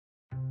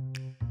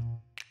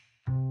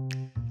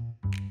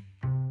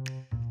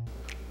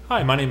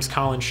Hi, my name is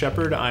Colin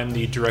Shepard. I'm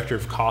the Director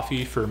of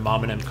Coffee for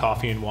Mom and M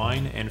Coffee and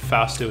Wine and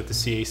Fausto at the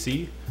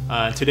CAC.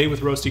 Today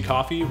with Roasty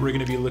Coffee, we're going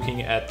to be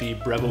looking at the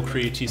Breville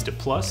Creatista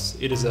Plus.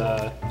 It is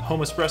a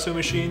home espresso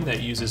machine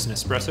that uses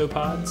Nespresso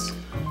pods.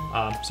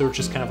 So we're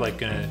just kind of like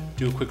going to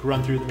do a quick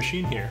run through the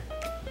machine here.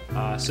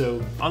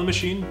 So on the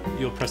machine,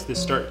 you'll press the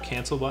start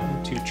cancel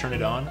button to turn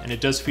it on, and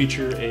it does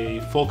feature a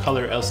full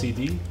color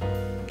LCD.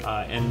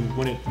 And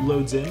when it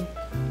loads in,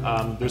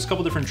 there's a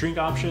couple different drink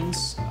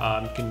options.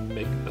 You can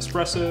make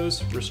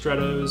espressos,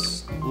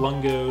 ristrettos,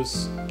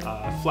 lungos,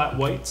 flat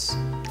whites,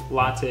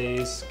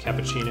 lattes,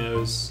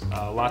 cappuccinos,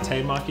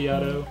 latte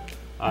macchiato,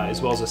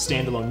 as well as a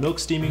standalone milk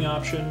steaming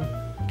option,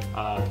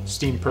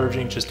 steam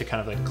purging just to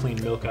kind of like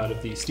clean milk out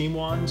of the steam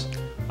wand.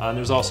 And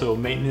there's also a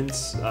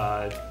maintenance,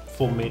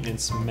 full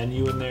maintenance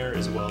menu in there,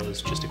 as well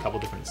as just a couple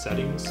different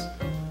settings.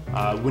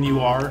 When you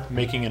are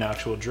making an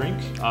actual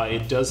drink,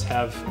 it does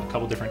have a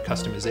couple different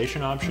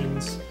customization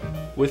options.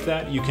 With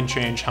that, you can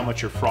change how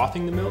much you're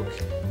frothing the milk,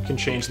 you can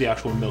change the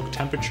actual milk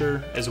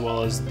temperature, as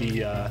well as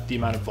the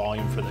amount of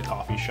volume for the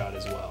coffee shot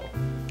as well.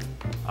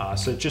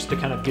 So just to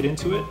kind of get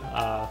into it,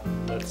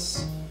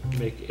 let's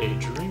make a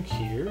drink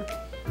here.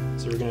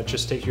 So we're going to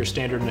just take your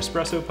standard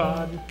Nespresso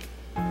pod.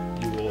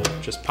 You will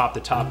just pop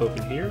the top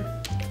open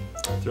here,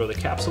 throw the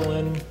capsule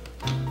in,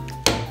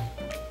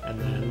 and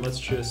then let's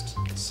just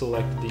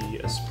select the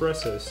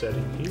espresso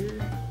setting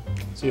here.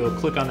 So you'll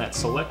click on that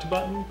select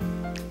button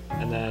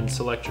and then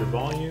select your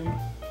volume.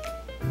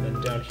 And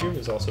then down here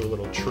there's also a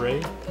little tray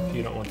if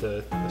you don't want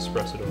the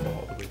espresso to fall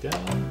all the way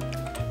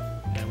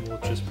down. And we'll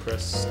just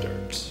press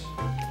start.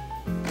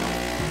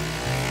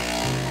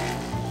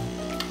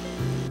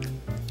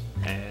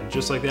 And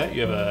just like that,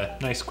 you have a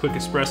nice quick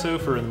espresso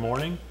for in the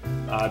morning.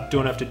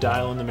 Don't have to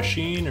dial in the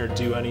machine or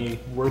do any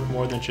work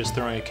more than just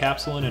throwing a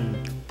capsule in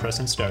and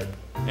pressing start.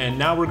 And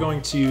now we're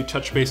going to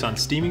touch base on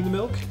steaming the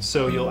milk.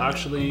 So you'll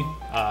actually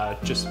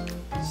just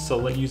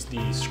use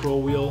the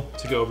scroll wheel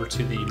to go over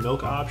to the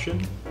milk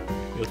option.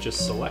 You'll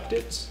just select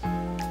it,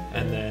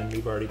 and then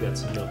we've already got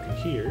some milk in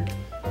here.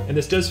 And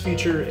this does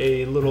feature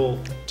a little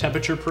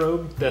temperature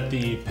probe that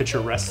the pitcher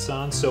rests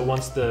on. So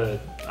once the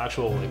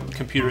actual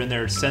computer in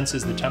there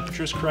senses the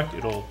temperature is correct,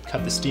 it'll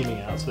cut the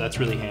steaming out. So that's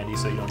really handy,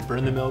 so you don't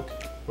burn the milk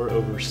or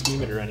over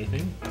steam it or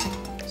anything.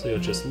 So you'll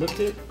just lift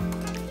it,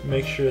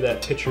 make sure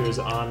that pitcher is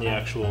on the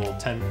actual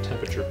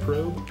temperature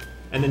probe,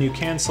 and then you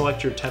can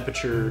select your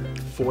temperature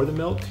for the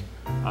milk.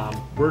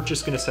 We're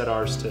just going to set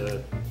ours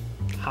to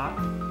hot,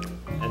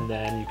 and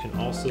then you can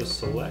also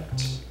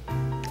select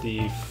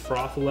the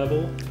froth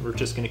level. We're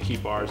just going to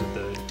keep ours at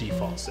the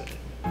default setting.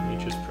 You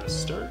just press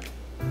start,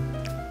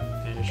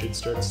 and it should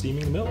start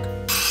steaming the milk.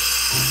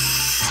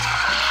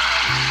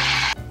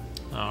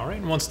 Alright,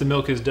 and once the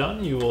milk is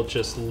done, you will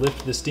just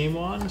lift the steam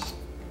wand,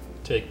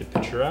 take the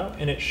pitcher out,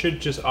 and it should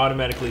just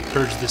automatically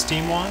purge the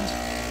steam wand.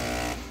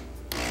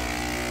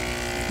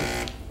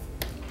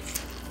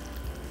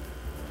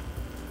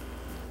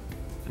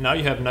 And now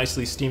you have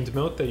nicely steamed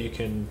milk that you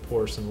can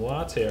pour some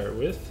latte art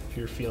with if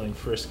you're feeling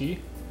frisky.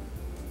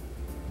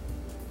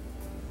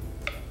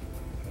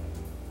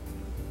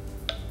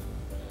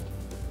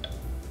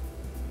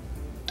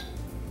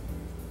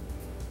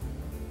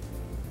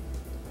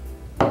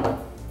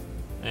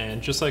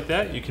 And just like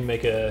that, you can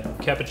make a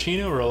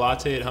cappuccino or a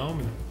latte at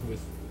home with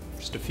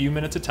just a few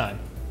minutes of time.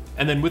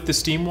 And then with the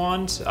steam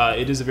wand,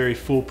 it is a very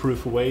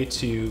foolproof way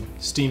to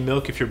steam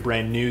milk if you're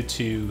brand new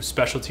to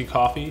specialty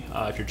coffee.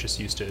 If you're just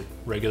used to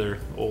regular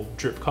old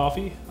drip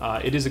coffee,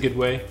 it is a good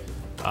way.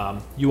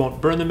 You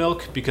won't burn the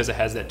milk because it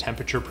has that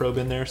temperature probe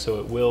in there, so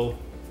it will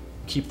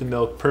keep the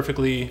milk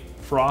perfectly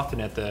frothed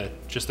and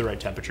at just the right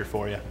temperature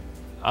for you.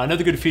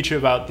 Another good feature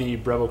about the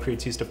Breville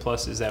Creatista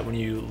Plus is that when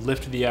you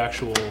lift the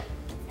actual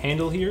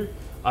handle here,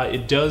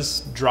 it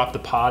does drop the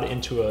pod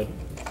into a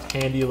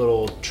handy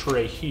little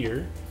tray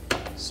here.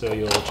 So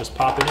you'll just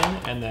pop it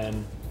in, and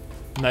then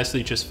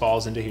nicely just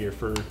falls into here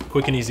for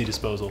quick and easy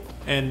disposal.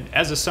 And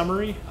as a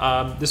summary,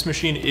 this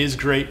machine is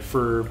great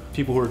for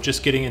people who are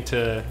just getting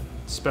into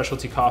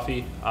specialty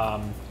coffee.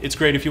 It's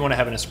great if you want to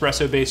have an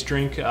espresso-based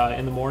drink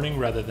in the morning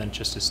rather than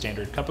just a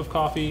standard cup of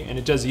coffee, and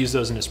it does use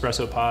those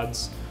Nespresso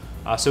pods.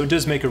 So it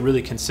does make a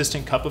really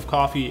consistent cup of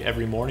coffee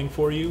every morning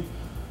for you.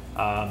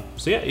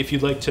 So yeah, if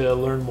you'd like to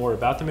learn more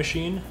about the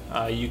machine,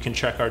 you can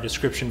check our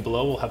description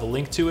below. We'll have a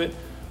link to it.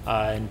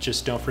 And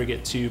just don't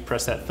forget to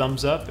press that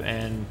thumbs up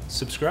and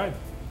subscribe.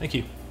 Thank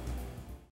you.